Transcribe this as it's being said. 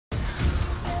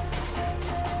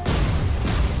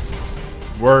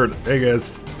Word. Hey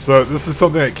guys. So this is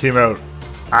something that came out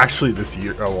actually this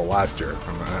year. Oh well, last year.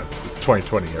 It's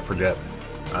 2020. I forget.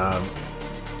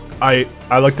 I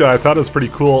looked at it. I thought it was pretty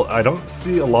cool. I don't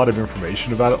see a lot of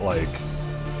information about it. Like,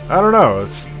 I don't know.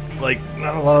 It's like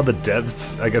not a lot of the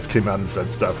devs, I guess, came out and said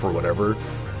stuff or whatever.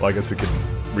 Well, I guess we can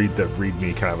read the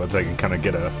README kind of a thing and kind of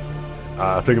get a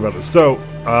thing about this. So,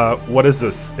 what is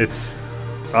this? It's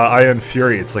Ion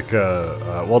Fury. It's like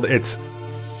a well, it's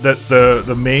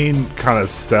the main kind of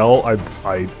sell.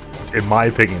 I in my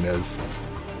opinion is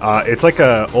it's like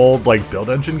a old like build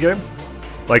engine game.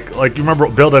 Like you remember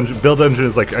build engine? Build engine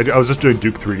is like I was just doing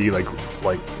Duke 3D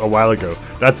like a while ago.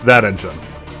 That's that engine,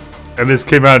 and this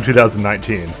came out in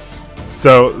 2019.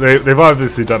 So they've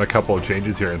obviously done a couple of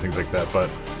changes here and things like that. But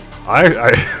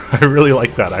I really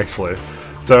like that actually.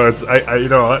 So it's you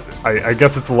know what, I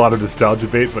guess it's a lot of nostalgia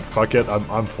bait, but fuck it,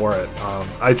 I'm for it.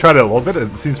 I tried it a little bit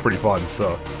and it seems pretty fun,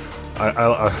 so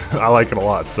I like it a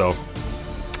lot. So,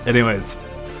 anyways,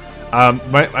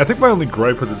 I think my only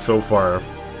gripe with it so far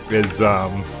is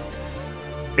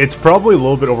it's probably a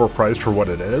little bit overpriced for what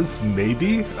it is.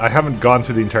 Maybe I haven't gone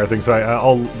through the entire thing, so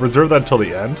I'll reserve that until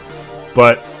the end.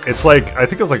 But it's like I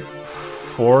think it was like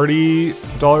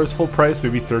 $40 full price,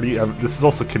 maybe 30. This is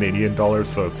also Canadian dollars,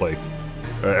 so it's like.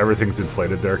 Everything's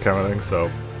inflated there kind of thing, so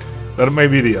that may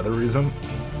be the other reason.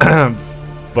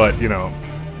 But, you know,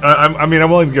 I mean, I'm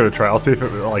willing to give it a try. I'll see if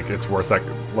it's worth that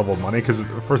level of money, because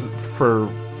for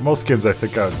most games I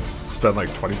think I'd spend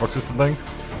like 20 bucks or something.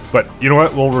 But, you know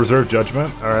what, we'll reserve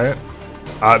judgment, alright?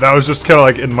 That was just kind of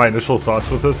like in my initial thoughts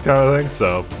with this kind of thing,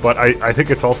 so... But I think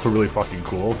it's also really fucking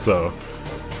cool, so...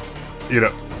 You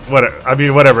know,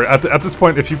 whatever. At this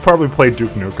point, if you probably played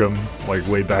Duke Nukem, like,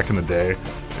 way back in the day...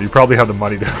 You probably have the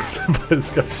money to buy this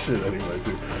kind of shit anyways.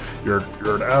 You're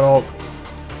an adult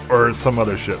or some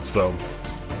other shit, so...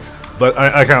 But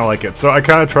I kind of like it. So I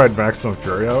kind of tried Maximum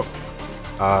Fury out.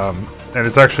 And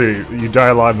it's actually... You die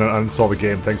a lot and then uninstall the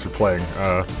game. Thanks for playing.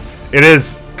 It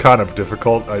is kind of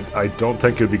difficult. I don't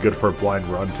think it would be good for a blind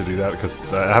run to do that, because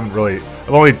I haven't really...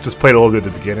 I've only just played a little bit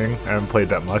at the beginning. I haven't played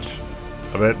that much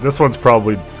of it. This one's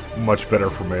probably much better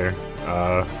for me.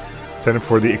 Intended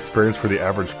for the experience for the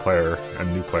average player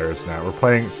and new players now. We're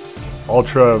playing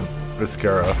Ultra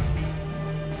Viscera.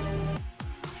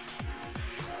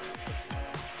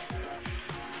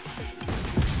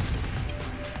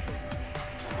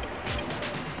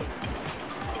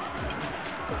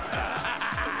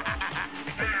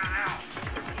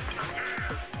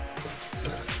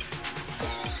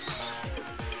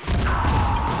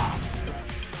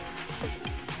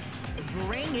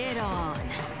 Bring it on.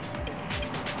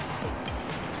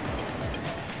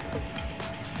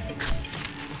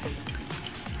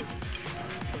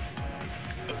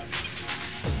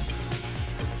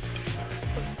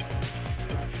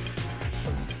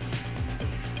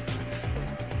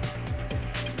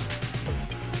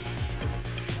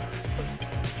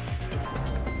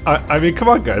 I mean, come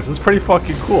on, guys. It's pretty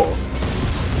fucking cool.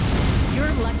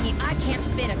 You're lucky I can't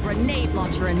fit a grenade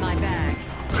launcher in my bag.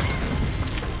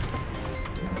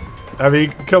 I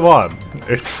mean, come on.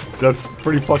 That's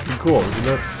pretty fucking cool, isn't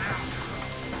it?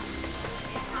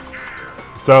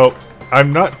 So,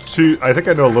 I'm not too... I think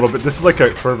I know a little bit. This is like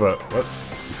a sort of a... What?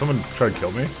 Is someone trying to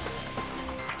kill me?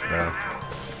 No.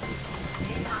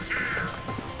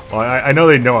 Well, I know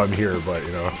they know I'm here, but,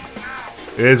 you know...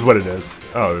 It is what it is.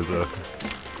 Oh, there's a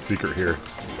secret here.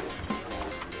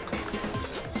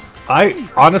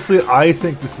 Honestly, I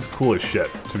think this is cool as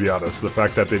shit, to be honest. The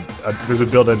fact that there's a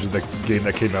build engine game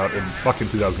that came out in fucking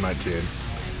 2019.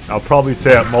 I'll probably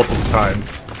say it multiple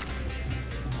times.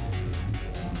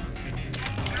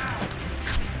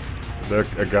 Is there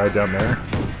a guy down there?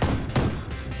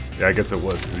 Yeah, I guess it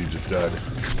was, because he just died.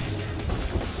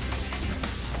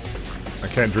 I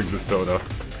can't drink the soda.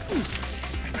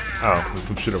 Oh, there's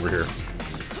some shit over here.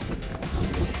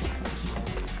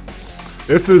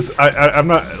 This is, I'm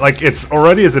not, like, it's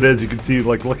already as it is, you can see,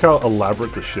 like, look how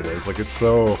elaborate this shit is. Like, it's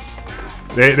so,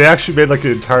 they actually made, like,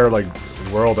 an entire, like,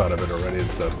 world out of it already and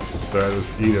stuff.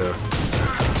 There's Ida.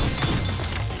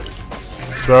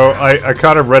 So, I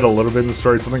kind of read a little bit in the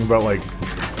story, something about, like,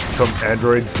 some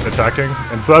androids attacking.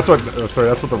 And so that's what, sorry,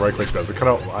 that's what the right click does. It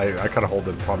kind of, I kind of hold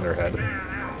it upon their head.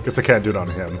 Guess I can't do it on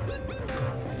him.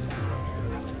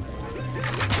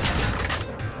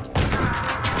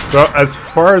 So as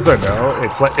far as I know,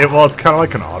 it's like well, it's kind of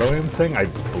like an auto aim thing. I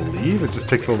believe it just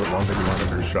takes a little bit longer to run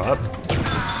under a shot.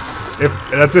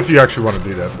 That's if you actually want to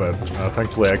do that, but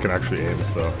thankfully I can actually aim.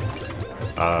 So,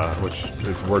 which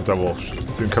is words I will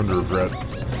soon come to regret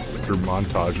through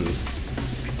montages.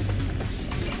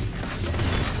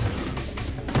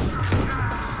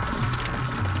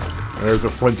 And there's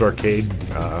a Flint Arcade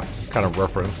kind of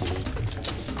reference.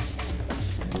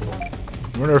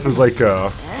 I wonder if there's like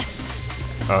a...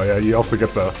 Oh yeah, you also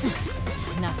get the...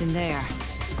 Nothing there.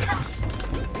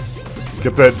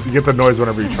 You get the noise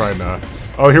whenever you try and...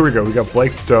 Oh, here we go. We got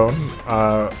Blake Stone,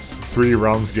 3D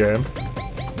Realms game.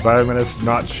 Biomenace,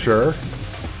 not sure.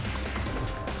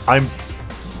 I'm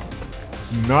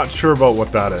not sure about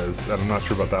what that is, and I'm not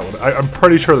sure about that one. I'm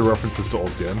pretty sure the references to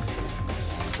old games.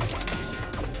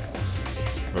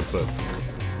 What's this?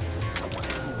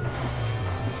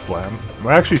 Slam? Am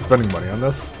I actually spending money on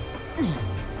this?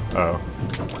 Oh.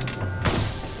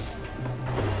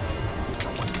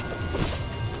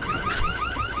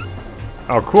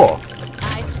 Oh, cool.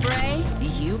 I spray,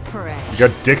 you pray. You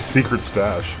got Dick's Secret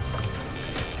Stash.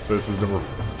 This is number...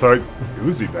 Sorry,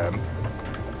 Uzi, man.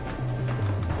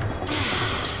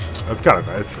 That's kind of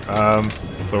nice.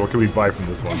 So what can we buy from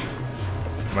this one?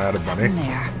 Am I out of money?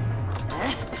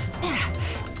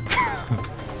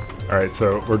 Alright,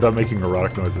 so we're done making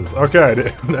erotic noises. Okay, I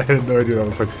had no idea what I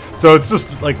was like. So it's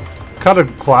just, like, kind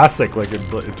of classic, like, in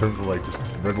terms of, like, just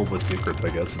riddled with secrets, I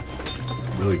guess. It's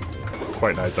really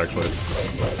quite nice, actually.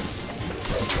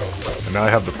 And now I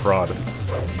have the fraud.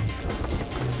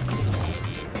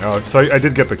 Oh, so I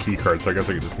did get the key card, so I guess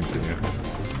I can just continue.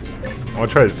 I want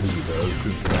to try this Uzi, though. This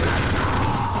seems nice.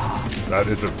 That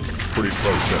is a pretty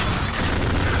close hit.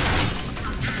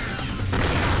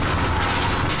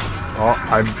 Oh,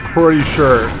 I'm pretty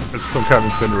sure it's some kind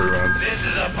of incendiary rounds. This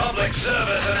is a public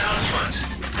service announcement.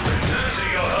 Return to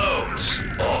your homes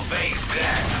or face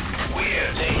death. We're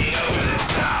taking over this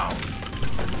town.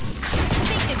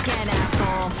 Think again,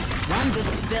 asshole. One good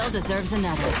spill deserves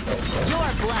another.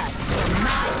 Your blood for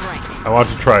my drink. I want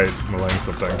to try meleeing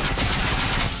something.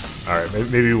 Alright,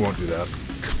 maybe we won't do that.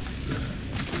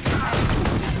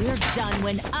 We're done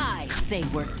when I say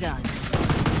we're done.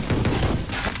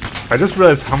 I just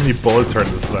realized how many bullets are in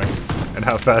this thing, and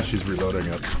how fast she's reloading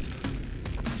it.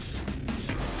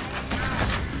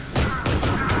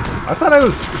 I thought I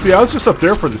was... See, I was just up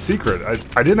there for the secret.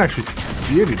 I didn't actually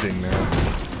see anything there.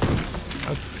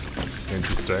 That's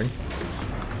interesting.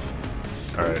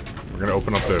 Alright, we're gonna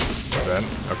open up the vent.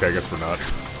 Okay, I guess we're not.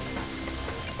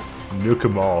 Nuke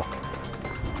 'em all.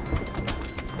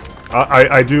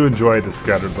 I do enjoy the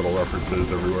scattered little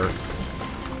references everywhere.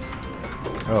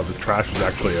 Oh, the trash is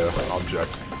actually an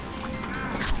object.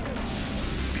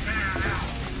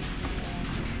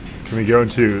 Can we go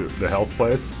into the health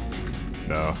place?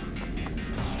 No.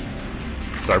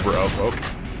 Cyber elbow.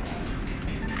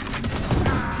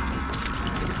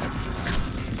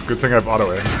 Good thing I have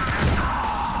auto aim.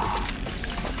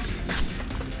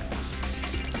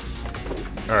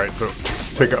 Alright, so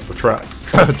take out the trash.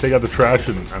 Take out the trash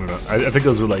and I don't know. I think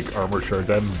those are like armor shards.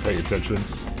 I haven't paid attention.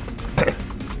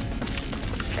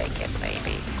 Take it,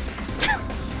 baby.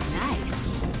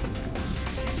 Nice.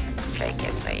 Take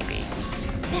it, baby.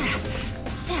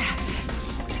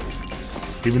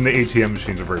 Even the ATM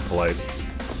machines are very polite.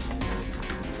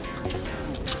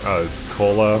 Oh, there's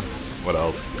cola. What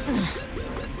else?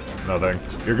 Nothing.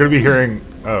 You're gonna be hearing...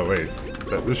 Oh, wait.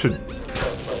 This should...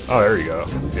 Oh, there you go.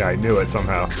 Yeah, I knew it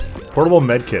somehow. Portable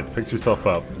medkit. Fix yourself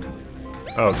up.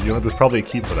 Oh, you know, there's probably a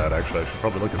key for that, actually. I should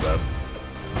probably look at that.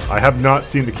 I have not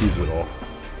seen the keys at all.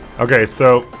 Okay,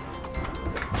 so...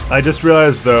 I just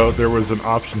realized, though, there was an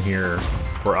option here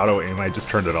for auto-aim. I just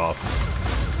turned it off.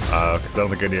 Because I don't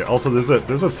think I need it. Also, there's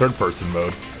a third-person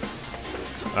mode.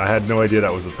 I had no idea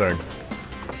that was a thing.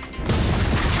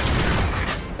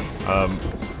 I'm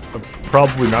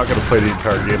probably not going to play the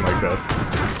entire game like this.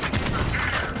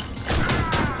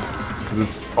 Because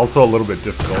it's also a little bit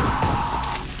difficult.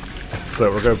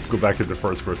 So we're going to go back into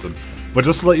first person. But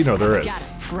just to let you know, there is. Got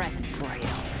a present for you.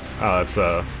 Oh, that's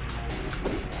a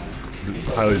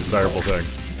highly desirable thing.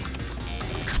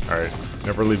 Alright,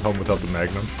 never leave home without the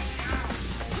Magnum.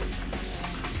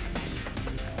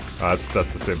 That's the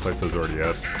same place I was already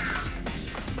at.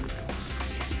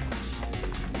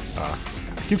 I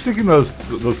keep thinking those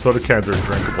soda cans are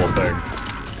drinkable things.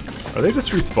 Are they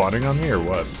just respawning on me or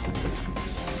what?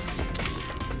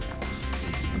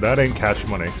 That ain't cash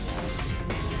money.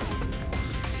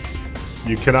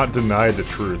 You cannot deny the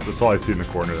truth. That's all I see in the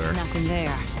corner there. Nothing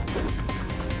there.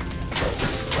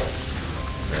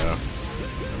 Yeah.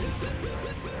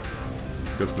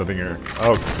 Guess nothing here.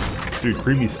 Oh, dude,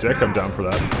 creamy stick. I'm down for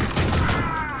that.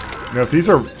 You know, if these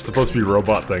are supposed to be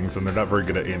robot things, then they're not very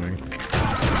good at aiming.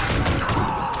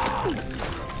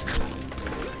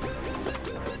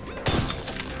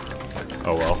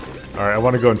 Oh well. Alright, I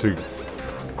want to go into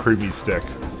creamy stick.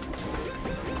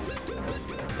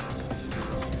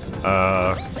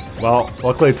 Well,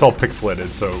 luckily it's all pixelated,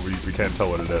 so we can't tell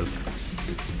what it is.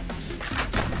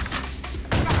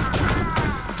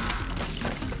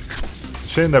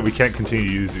 Shame that we can't continue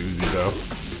to use Uzi though.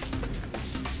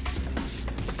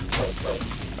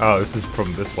 Oh, this is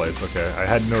from this place. Okay, I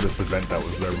hadn't noticed the vent that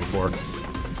was there before.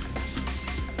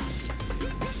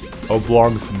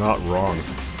 Oblong's not wrong.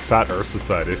 Fat Earth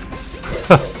Society.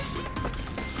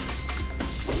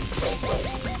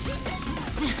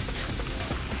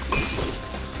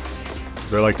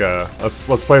 They're like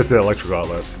let's play with the electrical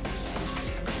outlet.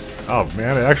 Oh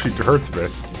man, it actually hurts me.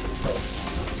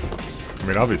 I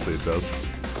mean, obviously it does.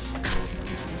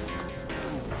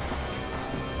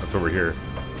 What's over here?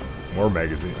 More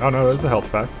magazine. Oh no, there's a health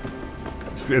pack.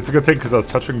 It's a good thing because I was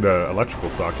touching the electrical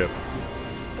socket.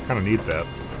 Kind of need that.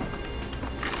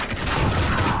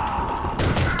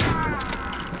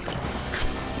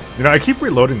 You know, I keep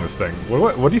reloading this thing.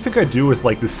 What do you think I do with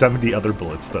like the 70 other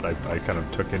bullets that I kind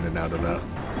of took in and out of that?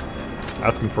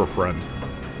 Asking for a friend.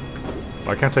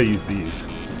 Why can't I use these?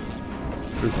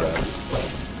 Where's that?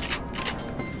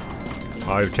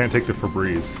 I can't take the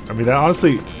Febreze. I mean, that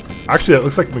honestly... Actually, that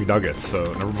looks like McNuggets,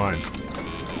 so never mind.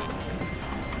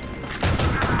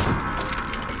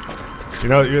 You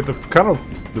know, the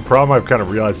problem I've kind of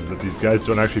realized is that these guys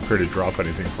don't actually appear to drop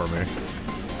anything for me.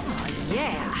 Oh,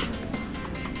 yeah.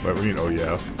 What do you mean, oh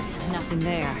yeah? Nothing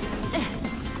there.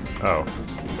 Oh.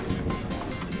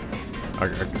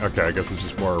 Okay, I guess it's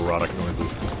just more erotic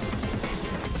noises.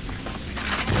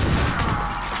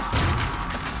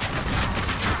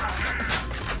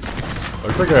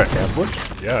 Looks like an ambush?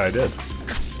 Yeah, I did.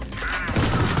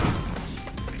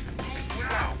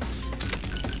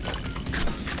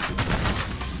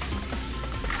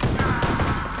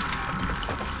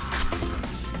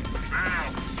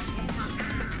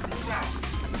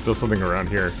 Still something around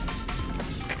here.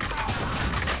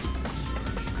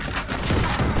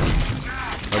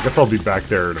 I guess I'll be back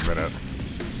there in a minute.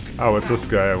 Oh, what's this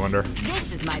guy, I wonder?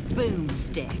 This is my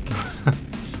boomstick.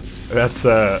 That's,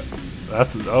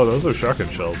 oh, those are shotgun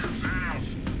shells.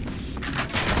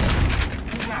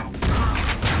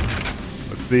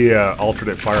 What's the,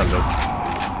 alternate fire on this?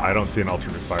 I don't see an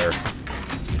alternate fire.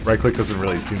 Right click doesn't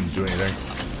really seem to do anything.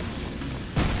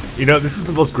 You know, this is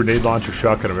the most grenade launcher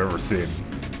shotgun I've ever seen.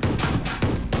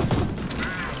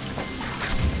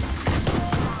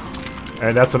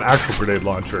 And that's an actual grenade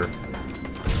launcher.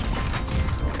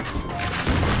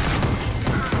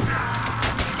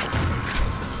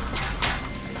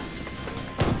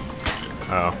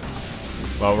 Oh.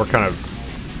 Well, we're kind of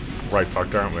right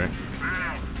fucked, aren't we?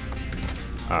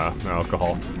 No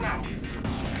alcohol.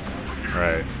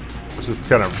 Alright. Let's just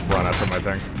kind of run after my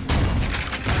thing.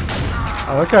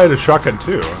 Oh, that guy had a shotgun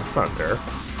too. That's not fair.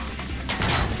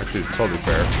 Actually, it's totally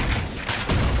fair.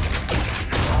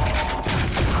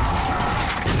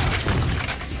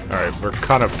 Alright, we're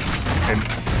kind of in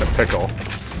a pickle.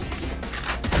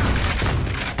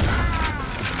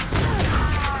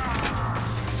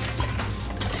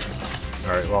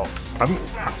 Alright, well,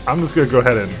 I'm just gonna go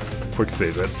ahead and quick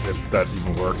save it, if that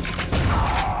even worked.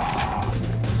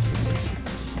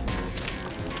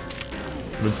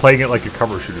 I've been playing it like a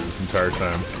cover shooter this entire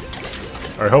time.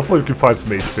 Alright, hopefully we can find some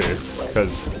HP,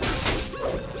 because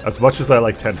as much as I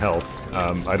like 10 health,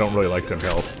 I don't really like 10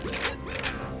 health.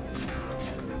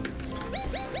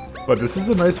 But this is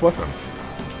a nice weapon.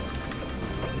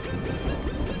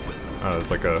 Oh, it's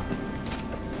like a...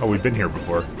 Oh, we've been here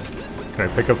before. Can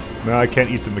I pick up... No, I can't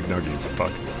eat the McNuggies.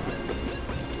 Fuck.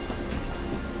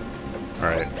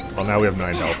 Alright. Well, now we have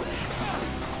 9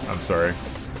 health. I'm sorry.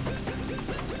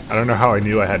 I don't know how I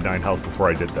knew I had 9 health before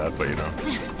I did that, but you know.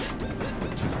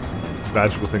 It's just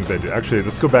magical things I do. Actually,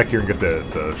 let's go back here and get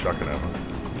the shotgun ammo.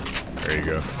 There you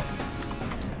go.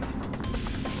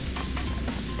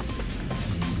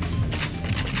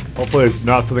 Hopefully it's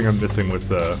not something I'm missing with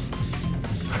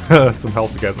some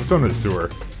health guys. Let's go into the sewer.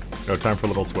 No time for a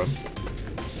little swim.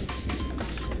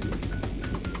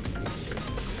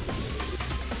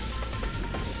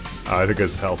 I think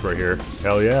it's health right here.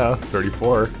 Hell yeah,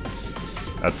 34.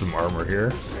 That's some armor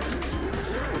here.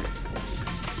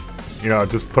 You know,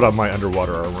 just put on my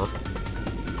underwater armor.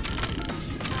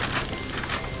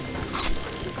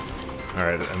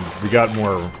 Alright, and we got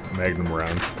more Magnum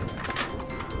rounds.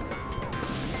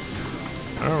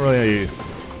 I don't really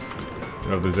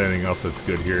know if there's anything else that's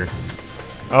good here.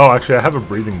 Oh, actually, I have a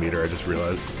breathing meter, I just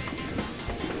realized.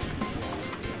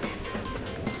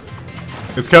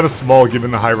 It's kind of small given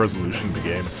the high resolution of the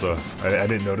game, so I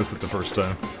didn't notice it the first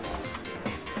time.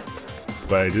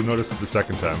 But I did notice it the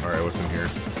second time. Alright, what's in here?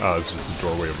 Oh, it's just a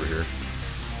doorway over here.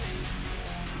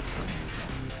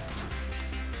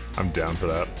 I'm down for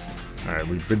that. Alright,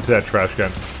 we've been to that trash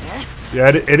can. Yeah,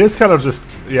 it is kind of just...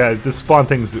 Yeah, it just spawn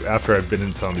things after I've been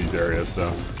in some of these areas,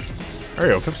 so... There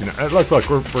you go, 59. Look,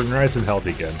 we're nice and healthy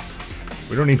again.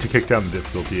 We don't need to kick down the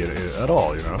difficulty at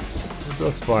all, you know?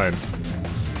 That's fine.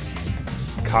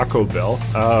 Caco Bell?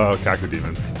 Oh, Caco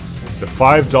Demons. The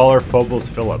 $5 Phobos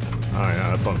Philip. Oh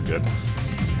yeah, that sounds good.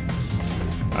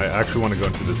 I actually want to go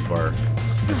into this bar.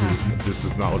 This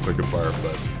does not look like a bar,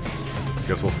 but I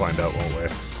guess we'll find out, won't we?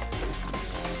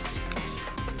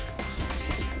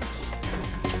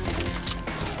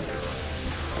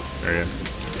 There you go.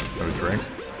 Have a drink?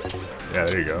 Yeah,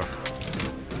 there you go.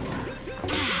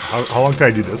 How long can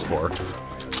I do this for?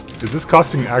 Is this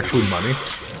costing actually money?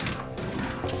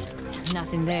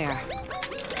 Nothing there.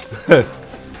 It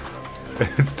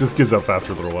just gives up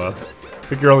after a little while. I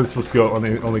think you're only supposed to go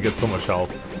only get so much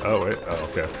health. Oh wait, oh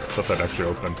okay. I thought that actually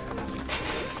opened.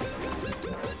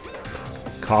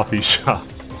 Coffee shop.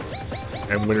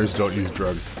 And winners don't use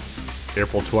drugs.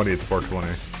 April 20th, 420.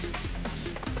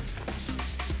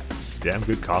 Damn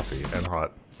good coffee and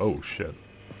hot. Oh shit.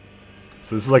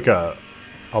 So this is like a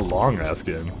long ass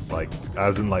game. Like,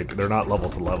 as in like they're not level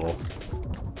to level.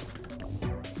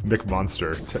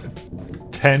 McMonster.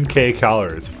 10k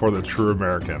calories for the true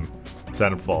American.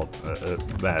 Santa fault.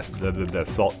 That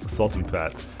salt and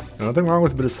fat. And nothing wrong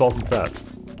with a bit of salt and fat.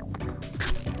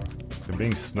 They're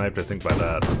being sniped, I think, by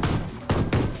that.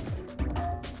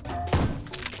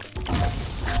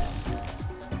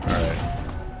 Alright.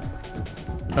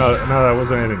 Oh, no, that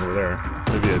wasn't anything over there.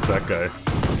 Maybe it's that guy.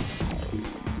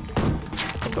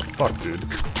 What the fuck, dude?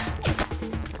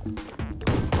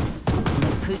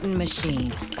 Putin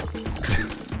machine.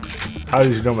 How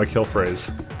did you know my kill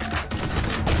phrase?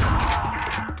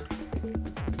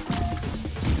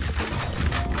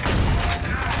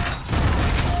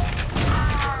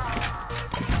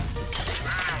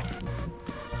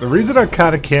 The reason I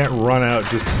kind of can't run out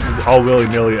just all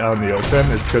willy-nilly out in the open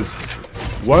is because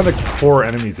one of the core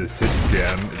enemies is hit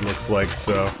scan, it looks like,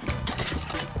 so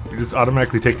you just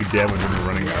automatically taking damage when you're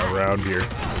running around here.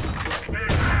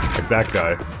 Like that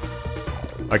guy.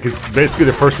 Like, it's basically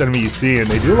the first enemy you see, and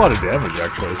they do a lot of damage,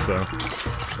 actually, so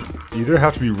you either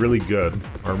have to be really good,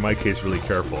 or in my case, really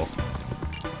careful.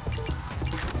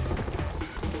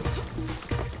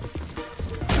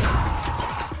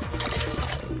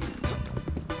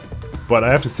 But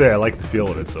I have to say, I like the feel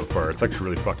of it so far. It's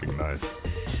actually really fucking nice.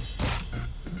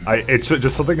 It's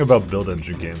just something about build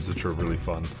engine games which are really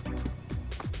fun.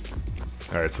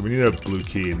 Alright, so we need a blue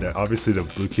key. Obviously the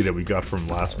blue key that we got from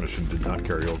last mission did not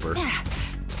carry over.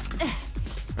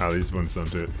 Oh, these ones don't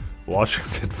do it.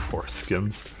 Washington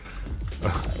foreskins.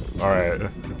 Alright,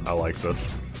 I like this.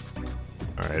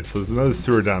 Alright, so there's another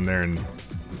sewer down there, and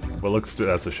what looks to,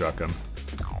 that's a shotgun.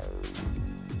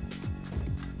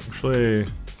 Actually,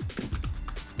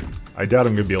 I doubt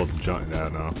I'm gonna be able to jump. No,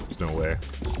 there's no way.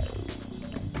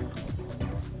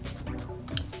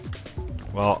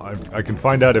 Well, I can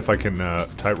find out if I can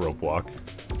tightrope walk.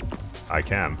 I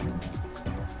can.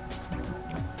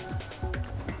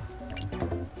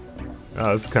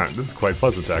 Oh, this is quite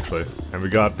pleasant actually. And we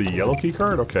got the yellow key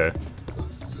card? Okay.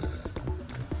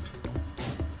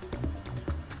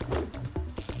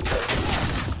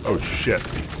 Oh shit.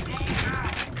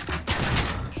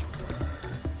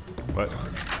 What?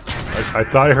 I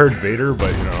thought I heard Vader, but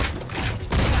you know.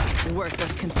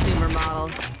 Worthless consumer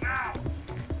models.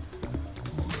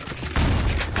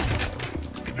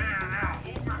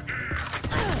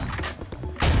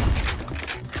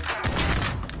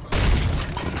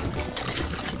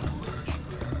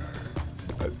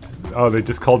 Oh, they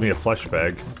just called me a flesh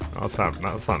bag. Oh,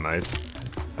 that's not nice.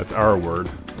 That's our word.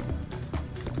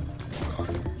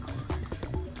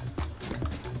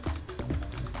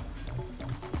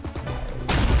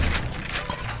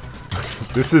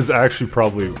 This is actually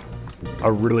probably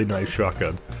a really nice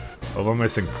shotgun. Although I'm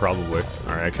missing probably.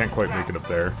 Alright, I can't quite make it up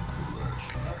there.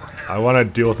 I want to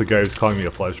deal with the guy who's calling me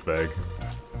a flesh bag.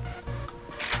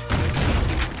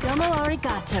 Domo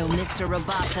arigato, Mr.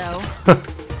 Roboto.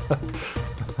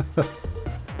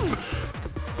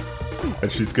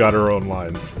 And she's got her own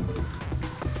lines.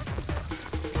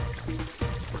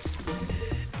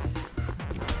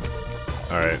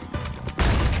 Alright.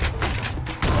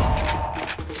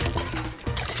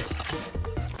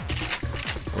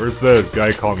 Where's the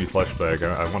guy calling me fleshbag?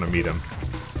 I want to meet him.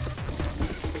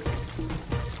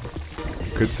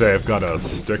 Could say I've got a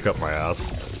stick up my ass.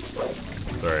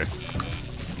 Sorry.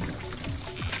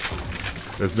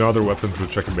 There's no other weapons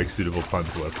which I can make suitable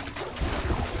puns with.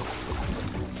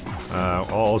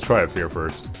 I'll try up here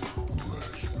first.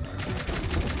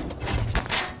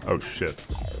 Oh shit.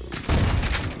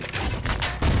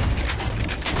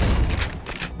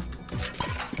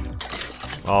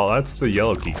 Oh, that's the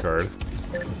yellow key card.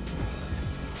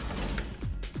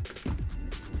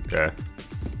 Okay.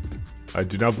 I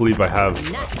do not believe I have...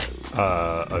 Nice.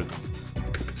 a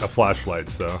flashlight,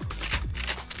 so.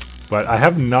 But I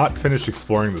have not finished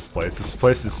exploring this place. This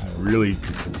place is really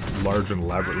large and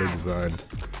elaborately designed.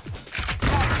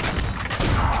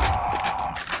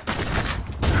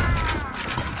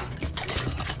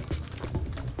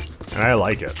 And I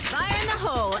like it. Fire in the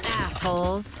hole,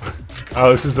 assholes.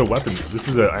 Oh, this is a weapon. This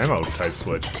is an ammo type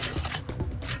switch.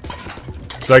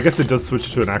 So I guess it does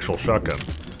switch to an actual shotgun.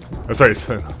 Oh, sorry,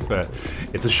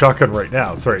 it's a shotgun right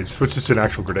now. Sorry, it switches to an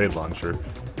actual grenade launcher.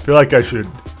 I feel like I should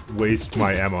waste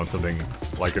my ammo on something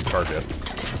like a target.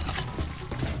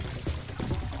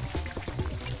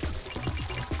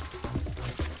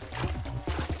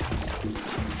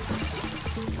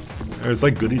 There's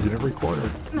like goodies in every corner.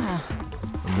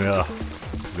 Yeah,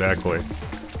 exactly.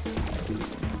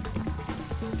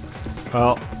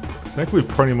 Well, I think we've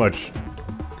pretty much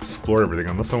explored everything,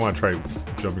 unless I want to try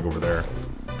jumping over there.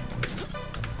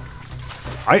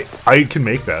 I can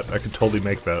make that. I can totally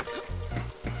make that.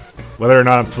 Whether or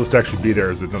not I'm supposed to actually be there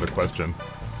is another question.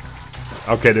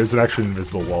 Okay, there's an actually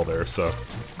invisible wall there, so...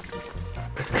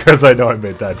 Because I know I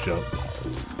made that jump.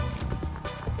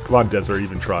 Come on, devs are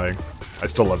even trying. I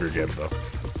still love your game, though.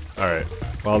 Alright.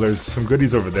 Well, there's some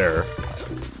goodies over there.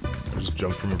 I just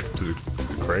jumped from to the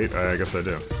crate? I guess I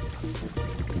do.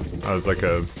 Oh, there's like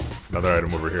another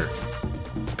item over here.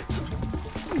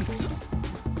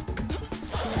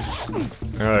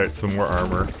 Alright, some more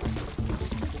armor.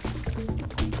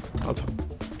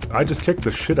 I just kicked the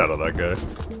shit out of that guy.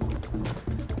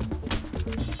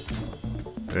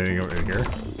 Anything in here?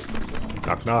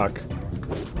 Knock knock.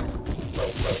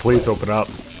 Please open up.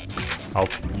 I'll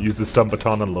use the stun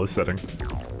baton on low setting.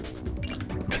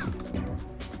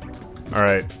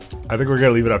 Alright. I think we're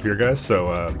gonna leave it up here, guys. So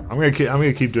I'm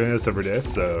gonna keep doing this every day.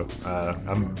 So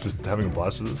I'm just having a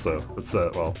blast with it. So let's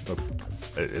well,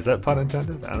 is that pun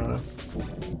intended? I don't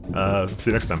know. See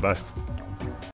you next time. Bye.